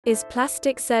Is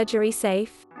plastic surgery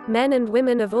safe? Men and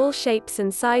women of all shapes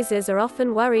and sizes are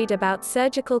often worried about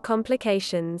surgical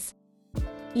complications.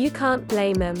 You can't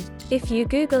blame them. If you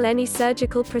Google any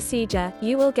surgical procedure,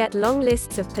 you will get long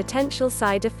lists of potential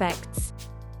side effects.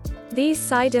 These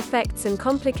side effects and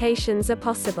complications are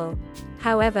possible.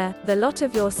 However, the lot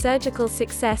of your surgical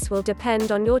success will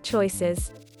depend on your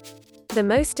choices. The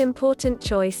most important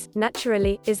choice,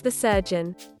 naturally, is the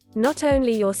surgeon. Not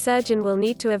only your surgeon will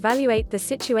need to evaluate the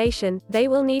situation, they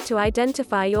will need to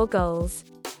identify your goals.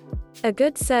 A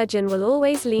good surgeon will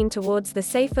always lean towards the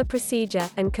safer procedure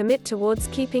and commit towards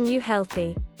keeping you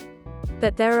healthy.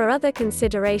 But there are other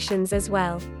considerations as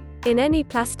well. In any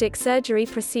plastic surgery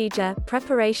procedure,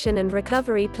 preparation and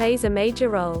recovery plays a major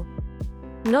role.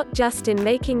 Not just in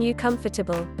making you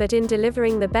comfortable, but in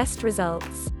delivering the best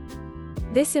results.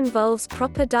 This involves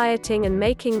proper dieting and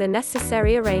making the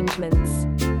necessary arrangements.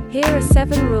 Here are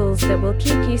 7 rules that will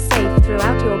keep you safe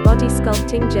throughout your body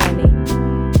sculpting journey.